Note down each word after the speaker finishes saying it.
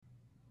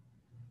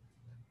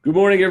Good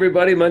morning,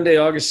 everybody. Monday,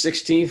 August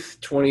 16th,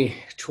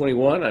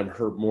 2021. I'm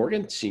Herb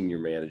Morgan, Senior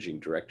Managing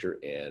Director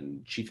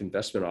and Chief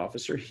Investment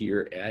Officer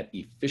here at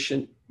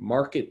Efficient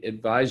Market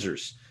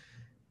Advisors.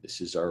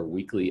 This is our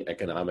weekly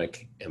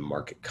economic and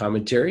market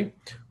commentary,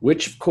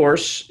 which, of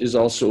course, is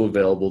also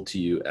available to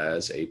you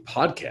as a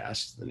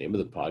podcast. The name of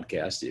the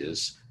podcast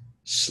is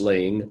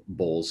Slaying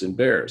Bulls and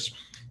Bears.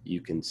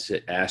 You can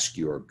ask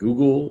your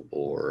Google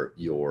or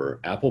your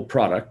Apple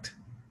product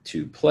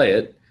to play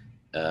it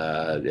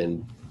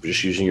and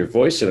just using your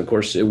voice, and of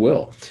course it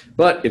will.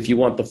 But if you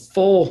want the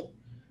full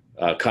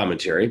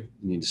commentary,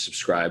 you need to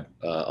subscribe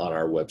on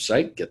our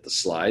website, get the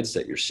slides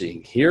that you're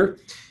seeing here.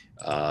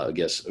 I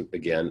guess,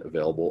 again,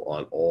 available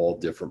on all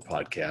different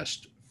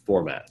podcast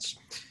formats.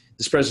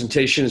 This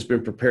presentation has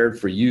been prepared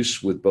for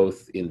use with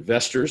both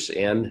investors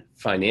and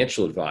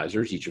financial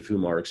advisors, each of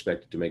whom are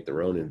expected to make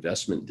their own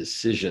investment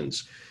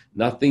decisions.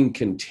 Nothing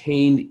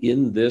contained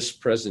in this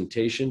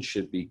presentation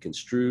should be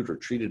construed or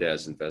treated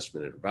as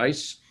investment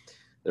advice.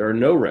 There are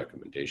no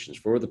recommendations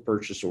for the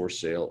purchase or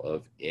sale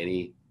of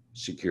any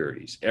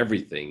securities.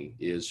 Everything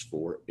is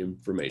for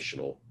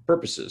informational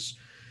purposes.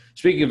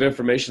 Speaking of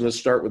information, let's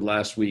start with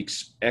last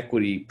week's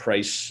equity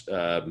price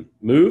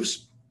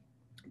moves.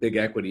 Big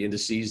equity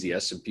indices, the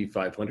S&P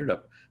 500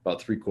 up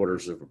about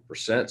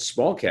 0.75%.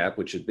 Small cap,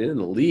 which had been in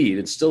the lead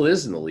and still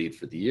is in the lead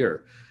for the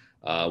year,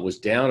 was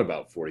down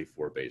about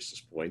 44 basis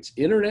points.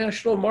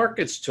 International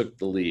markets took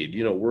the lead.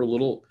 You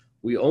know,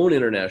 we own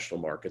international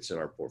markets in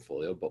our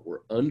portfolio, but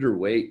we're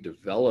underweight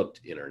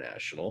developed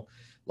international.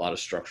 A lot of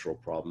structural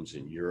problems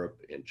in Europe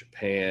and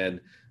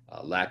Japan,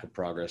 lack of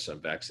progress on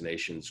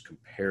vaccinations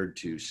compared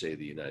to, say,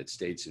 the United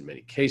States in many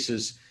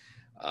cases.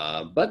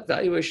 But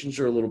valuations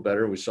are a little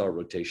better. We saw a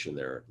rotation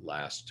there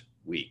last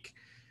week.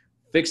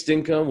 Fixed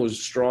income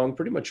was strong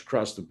pretty much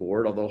across the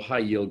board, although high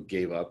yield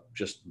gave up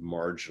just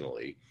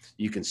marginally.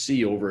 You can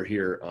see over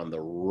here on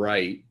the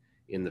right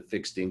in the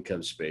fixed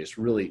income space,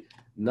 really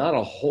not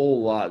a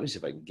whole lot. Let me see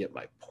if I can get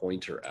my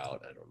pointer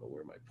out. I don't know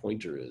where my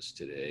pointer is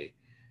today.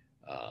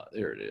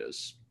 There it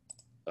is.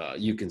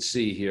 You can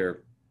see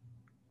here,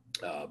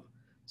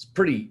 it's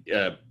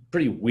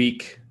pretty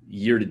weak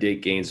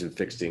year-to-date gains in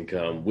fixed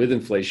income with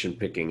inflation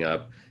picking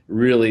up.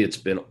 Really, it's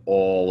been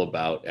all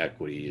about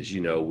equity. As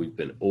you know, we've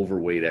been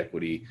overweight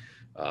equity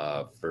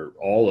for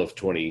all of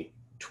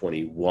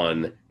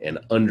 2021 and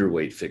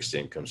underweight fixed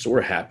income. So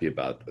we're happy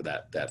about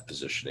that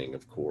positioning,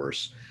 of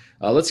course.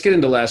 Let's get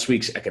into last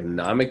week's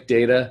economic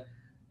data.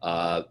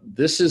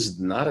 This is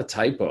not a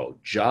typo.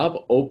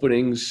 Job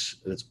openings,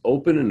 that's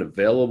open and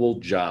available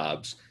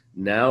jobs,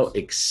 now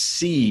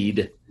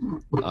exceed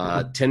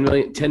 10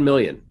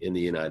 million in the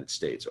United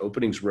States.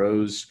 Openings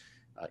rose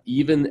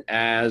even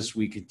as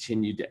we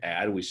continued to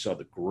add. We saw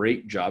the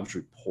great jobs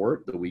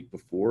report the week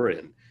before,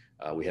 and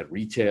we had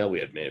retail, we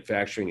had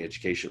manufacturing,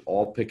 education,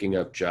 all picking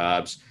up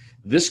jobs.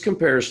 This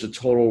compares to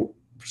total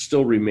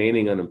still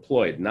remaining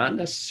unemployed, not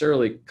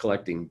necessarily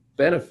collecting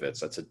benefits.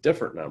 That's a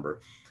different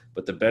number,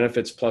 but the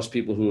benefits plus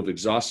people who have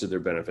exhausted their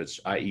benefits,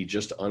 i.e.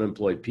 just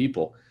unemployed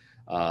people,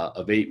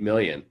 of 8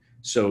 million.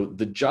 So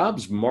the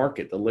jobs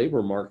market, the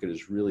labor market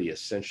is really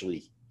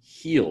essentially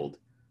healed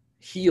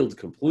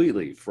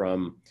completely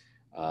from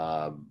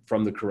the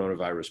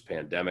coronavirus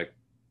pandemic.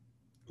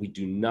 We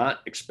do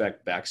not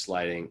expect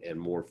backsliding and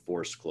more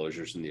forced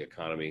closures in the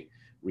economy,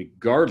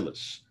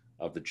 regardless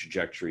of the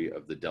trajectory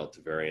of the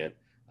Delta variant.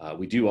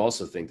 We do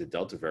also think the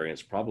Delta variant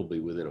is probably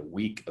within a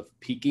week of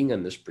peaking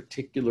on this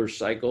particular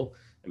cycle.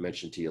 I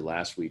mentioned to you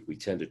last week, we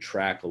tend to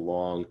track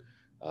along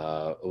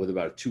with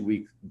about a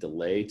 2-week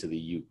delay to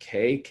the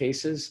UK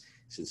cases.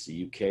 Since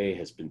the UK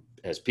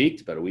has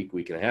peaked about a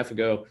week and a half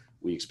ago,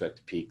 we expect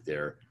to peak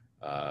there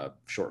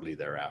shortly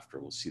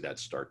thereafter. We'll see that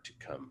start to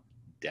come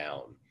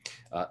down.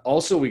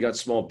 Also, we got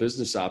small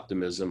business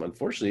optimism.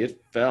 Unfortunately, it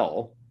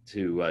fell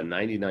to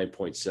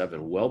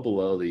 99.7, well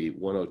below the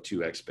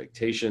 102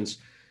 expectations.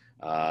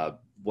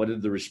 What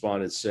did the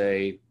respondents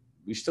say?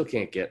 We still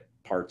can't get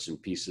parts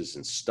and pieces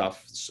and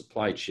stuff. The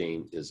supply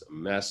chain is a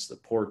mess. The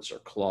ports are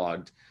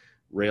clogged.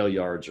 Rail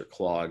yards are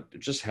clogged. They're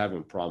just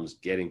having problems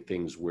getting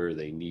things where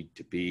they need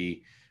to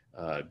be.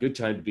 Good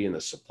time to be in the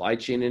supply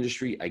chain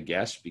industry, I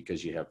guess,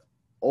 because you have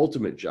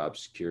ultimate job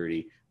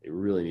security. They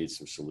really need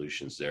some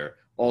solutions there.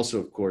 Also,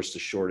 of course, the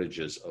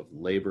shortages of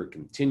labor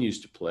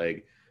continues to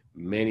plague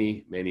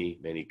many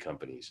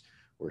companies.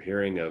 We're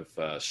hearing of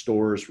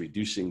stores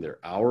reducing their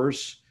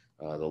hours.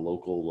 The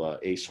local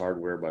Ace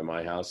Hardware by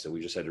my house, and we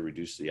just had to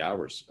reduce the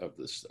hours of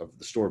the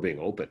store being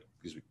open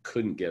because we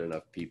couldn't get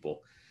enough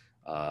people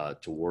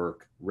to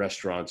work.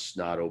 Restaurants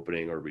not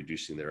opening or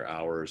reducing their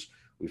hours.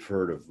 We've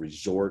heard of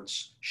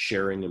resorts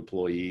sharing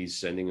employees,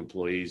 sending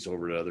employees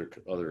over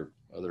to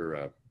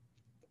other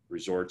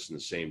resorts in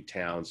the same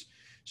towns.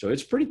 So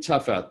it's pretty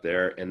tough out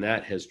there, and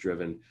that has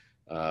driven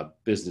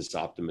business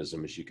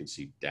optimism, as you can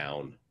see,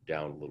 down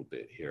a little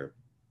bit here.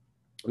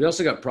 We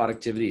also got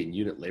productivity and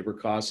unit labor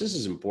costs. This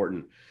is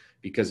important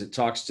because it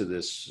talks to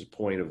this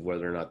point of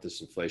whether or not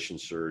this inflation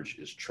surge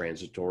is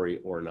transitory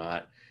or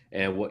not.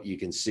 And what you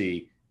can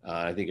see,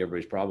 I think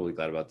everybody's probably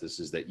glad about this,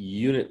 is that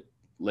unit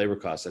labor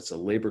cost, that's a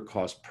labor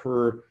cost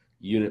per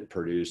unit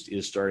produced,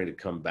 is starting to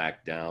come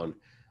back down.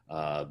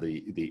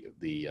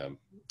 The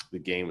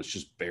gain was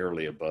just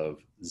barely above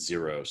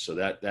zero. So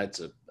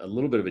that's a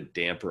little bit of a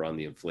damper on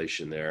the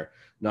inflation there.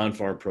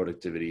 Non-farm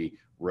productivity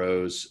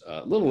rose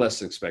a little less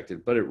than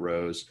expected, but it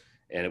rose,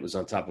 and it was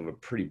on top of a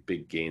pretty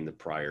big gain the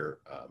prior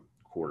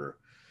quarter.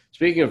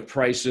 Speaking of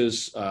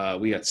prices,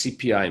 we got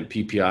CPI and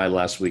PPI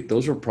last week.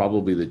 Those were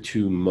probably the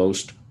two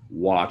most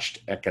watched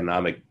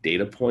economic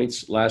data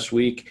points last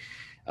week.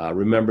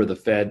 Remember, the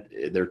Fed,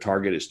 their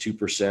target is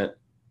 2%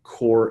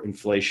 core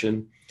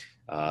inflation.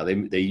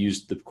 They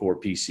used the core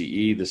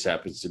PCE. This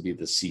happens to be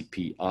the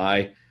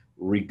CPI.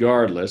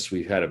 Regardless,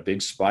 we've had a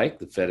big spike.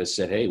 The Fed has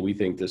said, hey, we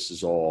think this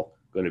is all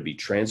going to be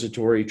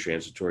transitory.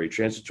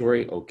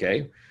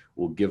 Okay,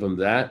 we'll give them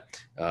that.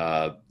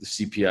 The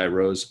CPI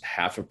rose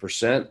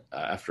 0.5%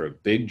 after a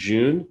big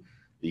June.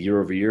 The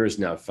year over year is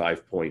now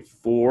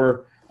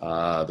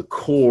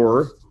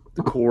 5.4.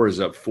 The core is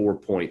up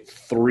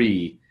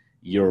 4.3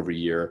 year over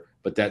year,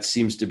 but that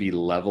seems to be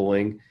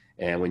leveling.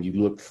 And when you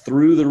look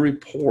through the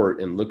report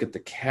and look at the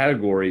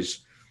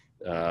categories,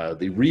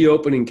 the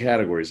reopening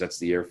categories, that's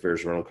the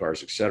airfares, rental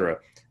cars, et cetera,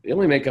 they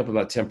only make up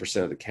about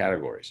 10% of the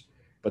categories,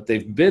 but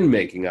they've been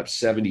making up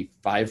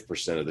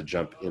 75% of the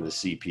jump in the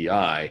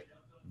CPI.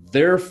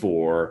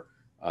 Therefore,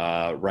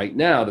 right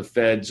now, the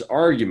Fed's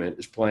argument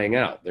is playing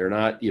out. They're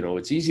not,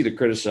 it's easy to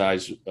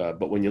criticize,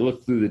 but when you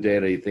look through the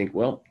data, you think,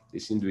 well, they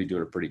seem to be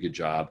doing a pretty good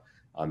job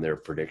on their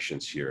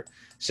predictions here.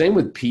 Same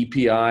with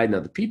PPI. Now,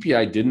 the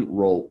PPI didn't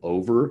roll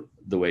over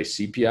the way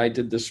CPI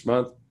did this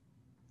month.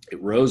 It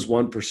rose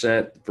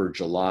 1% for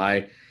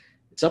July.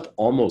 It's up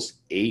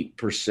almost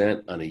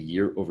 8% on a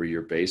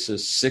year-over-year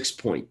basis,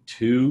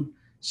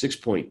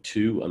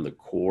 6.2 on the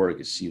core. You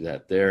can see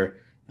that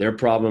there. Their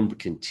problem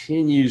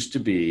continues to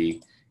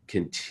be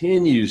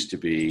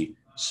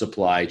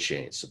supply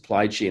chain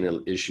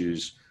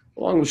issues,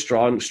 along with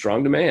strong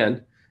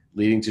demand,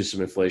 leading to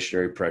some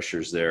inflationary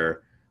pressures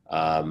there.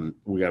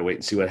 We got to wait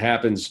and see what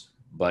happens,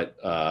 but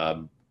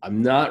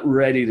I'm not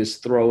ready to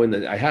throw in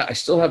I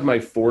still have my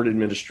Ford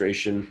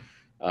administration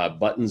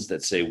buttons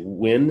that say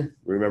win.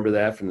 Remember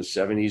that from the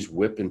 70s,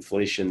 whip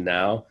inflation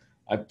now.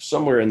 I'm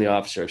somewhere in the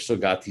office here, I've still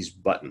got these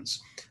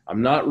buttons.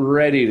 I'm not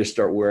ready to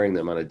start wearing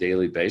them on a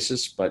daily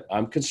basis, but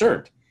I'm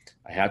concerned.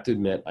 I have to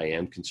admit, I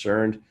am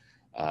concerned.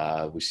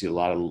 We see a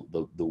lot of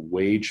the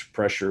wage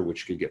pressure,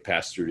 which could get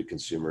passed through to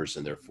consumers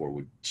and therefore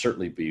would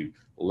certainly be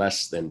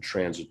less than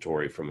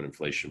transitory from an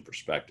inflation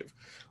perspective.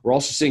 We're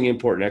also seeing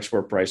import and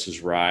export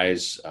prices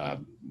rise.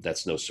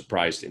 That's no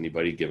surprise to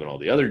anybody, given all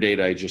the other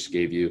data I just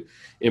gave you.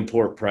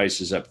 Import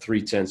prices up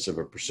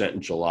 0.3%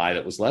 in July.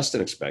 That was less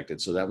than expected,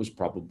 so that was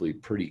probably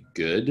pretty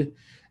good.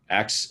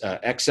 X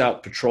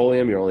out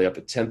petroleum, you're only up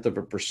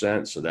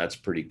 0.1%, so that's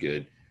pretty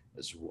good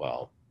as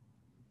well.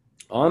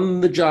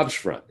 On the jobs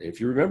front, if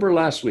you remember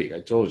last week,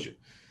 I told you,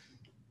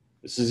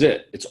 this is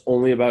it. It's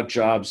only about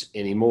jobs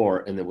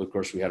anymore. And then, of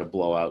course, we had a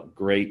blowout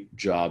great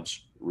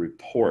jobs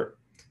report.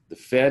 The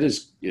Fed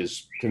is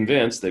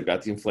convinced they've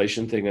got the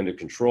inflation thing under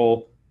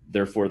control.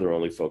 Therefore, they're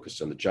only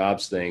focused on the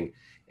jobs thing.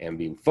 And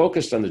being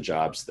focused on the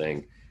jobs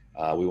thing,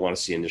 we want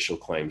to see initial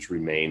claims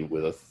remain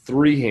with a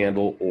 3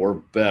 handle or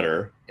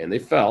better. And they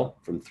fell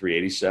from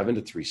 387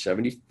 to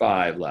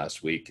 375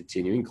 last week.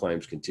 Continuing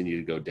claims continue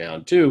to go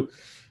down too,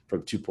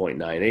 from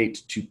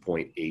 2.98 to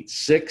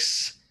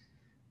 2.86.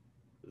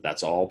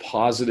 That's all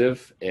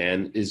positive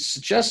and is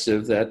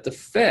suggestive that the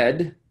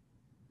Fed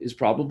is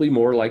probably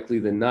more likely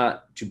than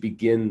not to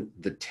begin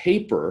the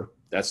taper.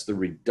 That's the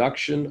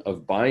reduction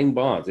of buying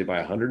bonds. They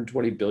buy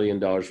 $120 billion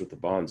worth of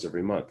bonds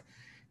every month,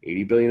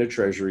 80 billion of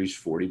treasuries,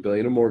 40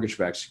 billion of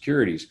mortgage-backed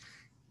securities.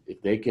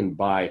 If they can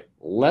buy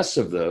less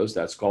of those,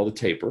 that's called a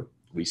taper.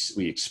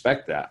 We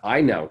expect that. I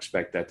now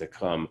expect that to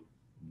come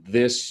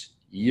this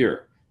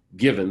year,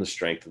 given the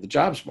strength of the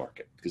jobs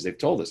market, because they've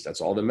told us that's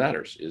all that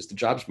matters is the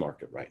jobs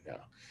market right now.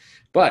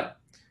 But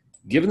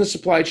given the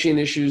supply chain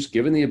issues,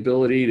 given the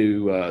ability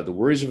to, the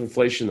worries of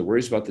inflation, the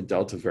worries about the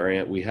Delta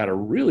variant, we had a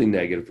really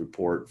negative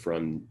report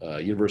from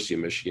University of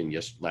Michigan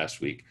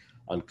last week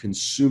on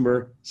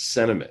consumer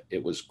sentiment.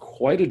 It was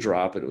quite a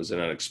drop, and it was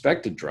an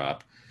unexpected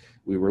drop.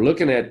 We were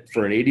looking at,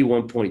 for an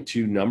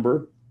 81.2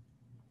 number,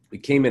 we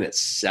came in at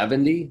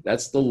 70.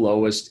 That's the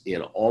lowest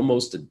in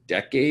almost a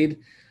decade.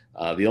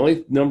 The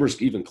only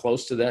numbers even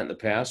close to that in the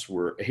past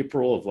were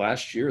April of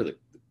last year, the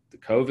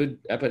COVID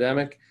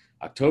epidemic,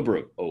 October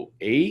of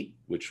 2008,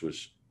 which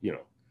was,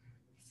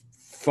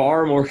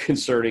 far more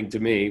concerning to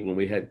me when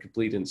we had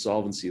complete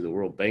insolvency of the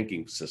world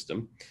banking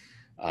system.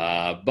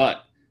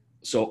 But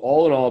so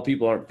all in all,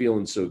 people aren't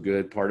feeling so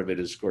good. Part of it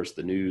is, of course,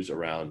 the news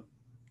around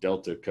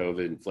Delta,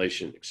 COVID,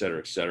 inflation, et cetera,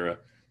 et cetera.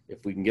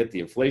 If we can get the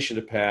inflation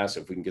to pass,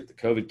 if we can get the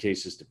COVID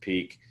cases to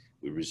peak,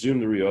 we resume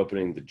the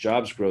reopening, the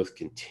jobs growth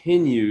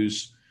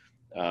continues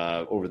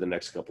over the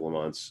next couple of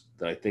months,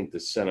 then I think the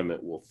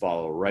sentiment will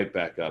follow right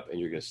back up, and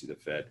you're going to see the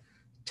Fed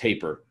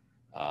taper.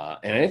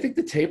 And I think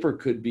the taper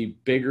could be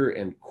bigger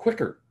and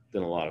quicker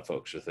than a lot of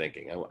folks are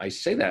thinking. I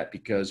say that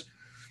because,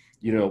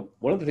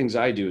 one of the things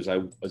I do is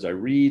as I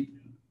read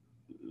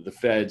the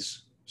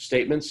Fed's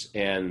statements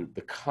and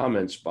the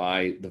comments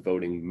by the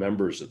voting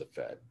members of the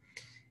Fed.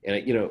 And,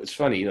 it's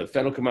funny, the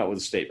Fed will come out with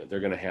a statement. They're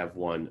going to have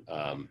one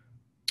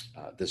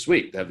this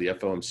week. They have the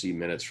FOMC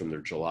minutes from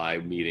their July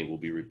meeting will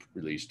be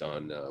released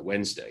on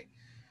Wednesday.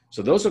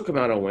 So those will come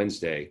out on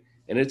Wednesday,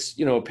 and it's,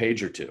 a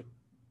page or two.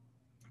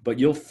 But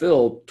you'll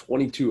fill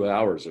 22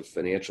 hours of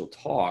financial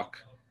talk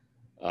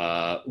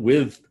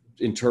with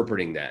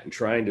interpreting that and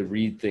trying to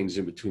read things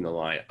in between the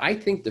line. I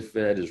think the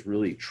Fed is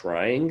really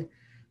trying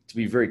to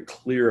be very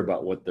clear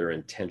about what their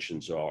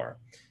intentions are.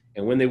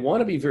 And when they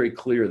want to be very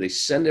clear, they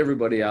send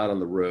everybody out on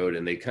the road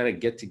and they kind of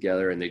get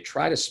together and they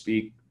try to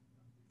speak,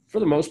 for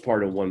the most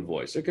part, in one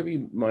voice. There could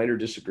be minor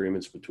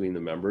disagreements between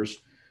the members,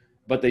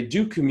 but they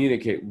do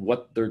communicate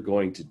what they're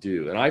going to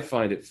do. And I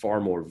find it far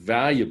more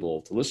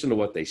valuable to listen to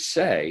what they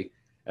say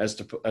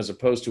as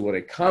opposed to what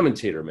a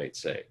commentator might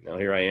say. Now,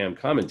 here I am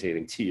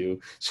commentating to you,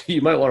 so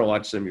you might want to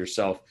watch them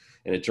yourself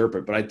and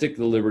interpret, but I took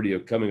the liberty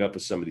of coming up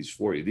with some of these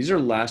for you. These are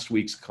last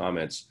week's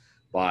comments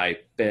by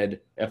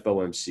Fed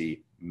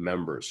FOMC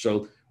members.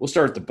 So we'll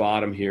start at the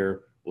bottom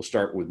here. We'll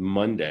start with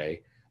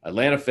Monday.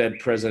 Atlanta Fed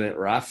President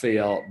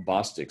Raphael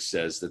Bostic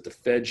says that the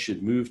Fed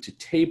should move to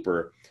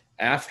taper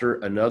after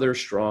another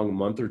strong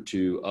month or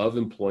two of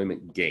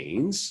employment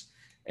gains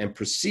and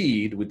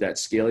proceed with that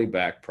scaling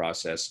back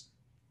process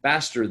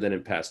faster than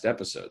in past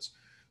episodes.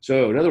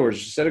 So in other words,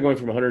 instead of going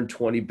from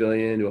 120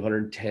 billion to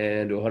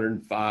 110 to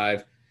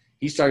 105,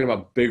 he's talking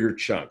about bigger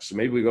chunks. So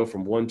maybe we go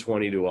from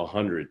 120 to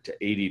 100 to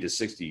 80 to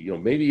 60,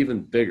 maybe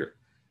even bigger.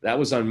 That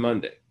was on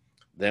Monday.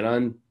 Then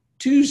on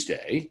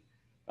Tuesday,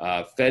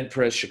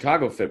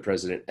 Chicago Fed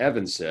President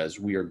Evans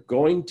says, we are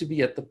going to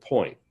be at the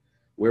point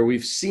where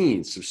we've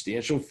seen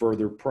substantial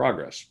further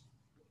progress.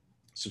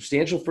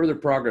 Substantial further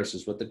progress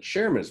is what the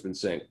chairman has been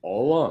saying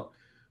all along.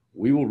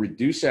 We will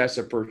reduce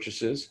asset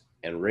purchases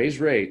and raise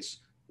rates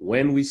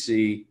when we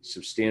see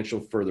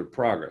substantial further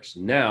progress.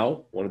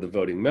 Now, one of the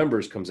voting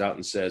members comes out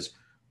and says,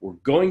 we're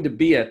going to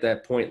be at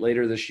that point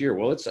later this year.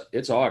 Well,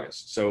 it's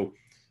August. So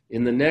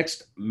in the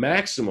next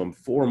maximum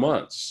 4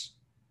 months,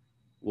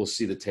 we'll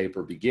see the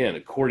taper begin,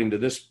 according to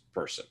this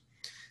person.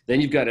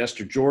 Then you've got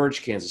Esther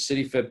George, Kansas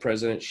City Fed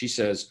president. She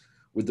says,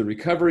 with the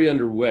recovery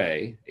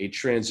underway, a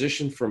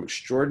transition from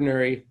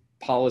extraordinary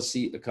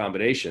policy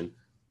accommodation,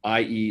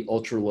 i.e.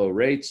 ultra low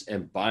rates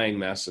and buying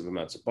massive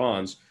amounts of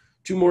bonds,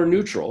 to more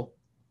neutral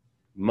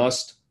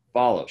must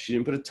follow. She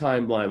didn't put a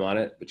timeline on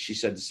it, but she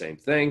said the same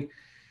thing.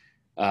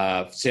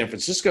 San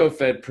Francisco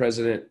Fed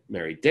President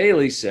Mary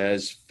Daly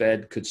says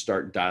Fed could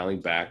start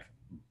dialing back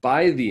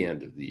by the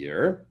end of the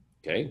year.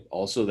 Okay.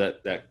 Also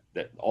that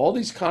all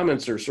these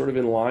comments are sort of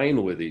in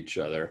line with each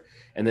other.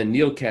 And then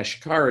Neil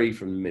Kashkari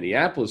from the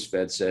Minneapolis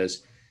Fed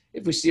says,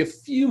 if we see a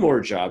few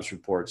more jobs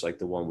reports like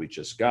the one we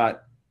just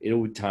got,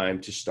 it'll be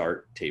time to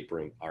start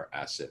tapering our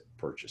asset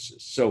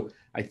purchases. So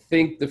I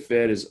think the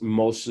Fed is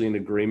mostly in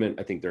agreement.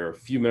 I think there are a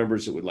few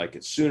members that would like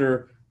it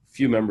sooner, a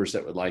few members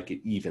that would like it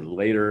even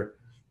later,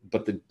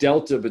 but the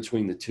delta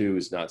between the two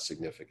is not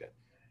significant.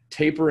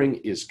 Tapering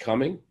is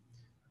coming.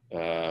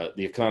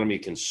 The economy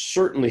can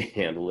certainly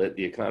handle it.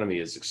 The economy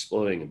is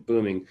exploding and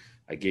booming.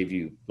 I gave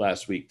you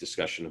last week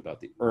discussion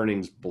about the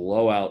earnings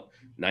blowout,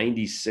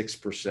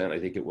 96%, I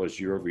think it was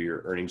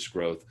year-over-year earnings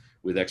growth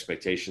with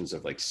expectations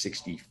of like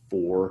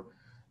 64.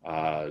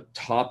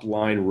 Top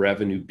line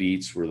revenue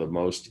beats were the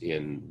most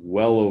in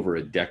well over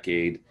a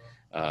decade.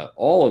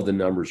 All of the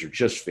numbers are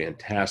just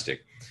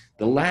fantastic.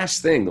 The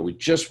last thing that we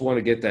just want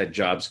to get that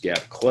jobs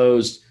gap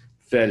closed.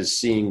 Fed is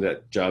seeing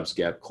that jobs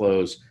gap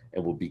close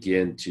and will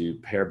begin to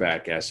pare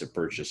back asset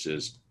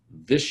purchases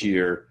this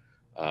year.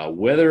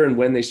 Whether and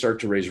when they start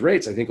to raise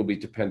rates, I think will be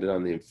dependent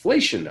on the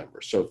inflation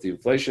number. So if the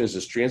inflation is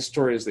as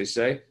transitory as they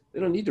say, they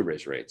don't need to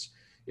raise rates.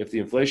 If the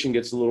inflation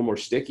gets a little more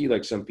sticky,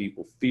 like some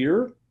people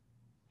fear,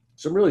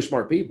 some really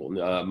smart people,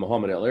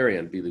 Mohamed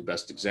El-Arian would be the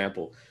best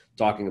example,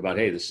 talking about,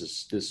 hey,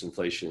 this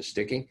inflation is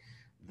sticking,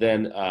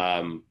 then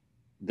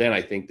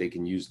I think they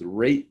can use the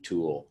rate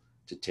tool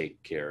to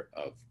take care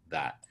of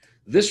that.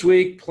 This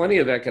week, plenty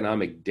of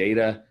economic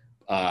data.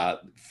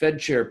 Fed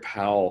Chair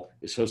Powell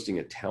is hosting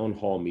a town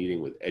hall meeting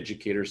with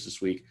educators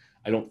this week.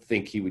 I don't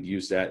think he would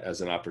use that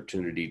as an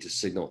opportunity to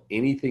signal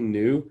anything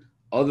new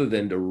other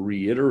than to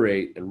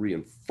reiterate and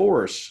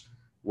reinforce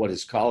what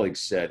his colleagues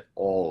said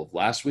all of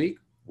last week.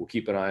 We'll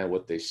keep an eye on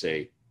what they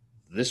say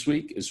this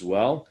week as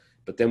well.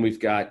 But then we've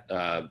got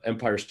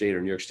Empire State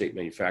or New York State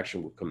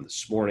manufacturing will come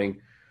this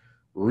morning.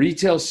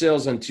 Retail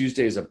sales on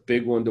Tuesday is a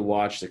big one to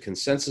watch. The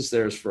consensus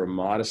there is for a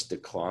modest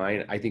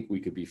decline. I think we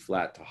could be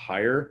flat to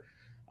higher.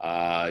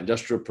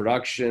 Industrial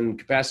production,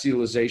 capacity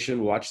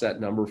utilization, watch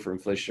that number for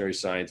inflationary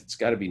signs. It's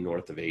got to be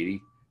north of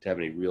 80 to have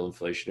any real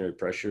inflationary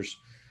pressures.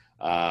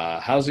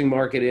 Housing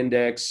market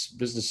index,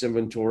 business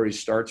inventory,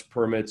 starts,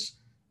 permits,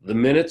 the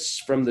minutes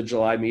from the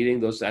July meeting,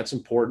 that's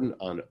important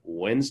on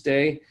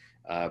Wednesday.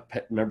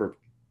 Remember,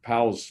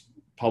 Powell's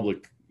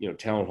public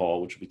town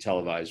hall, which will be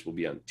televised, will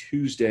be on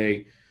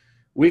Tuesday.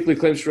 Weekly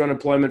claims for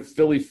unemployment,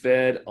 Philly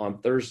Fed on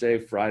Thursday.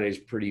 Friday's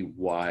pretty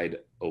wide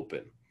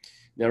open.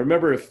 Now,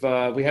 remember, if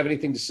we have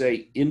anything to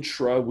say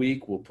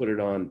intra-week, we'll put it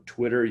on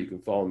Twitter. You can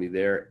follow me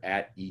there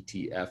at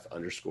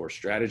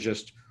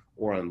ETF_strategist,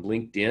 or on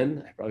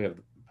LinkedIn. I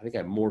think I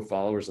have more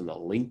followers on the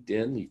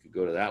LinkedIn. You could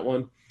go to that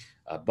one.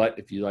 But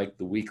if you like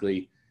the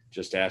weekly,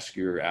 just ask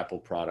your Apple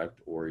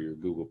product or your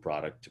Google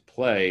product to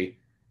play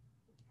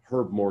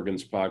Herb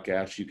Morgan's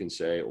podcast, you can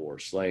say, or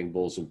Slaying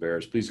Bulls and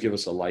Bears. Please give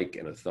us a like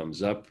and a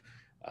thumbs up.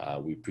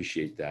 We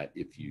appreciate that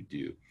if you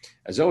do.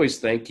 As always,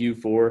 thank you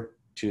for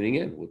tuning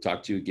in. We'll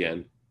talk to you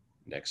again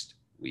next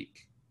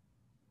week.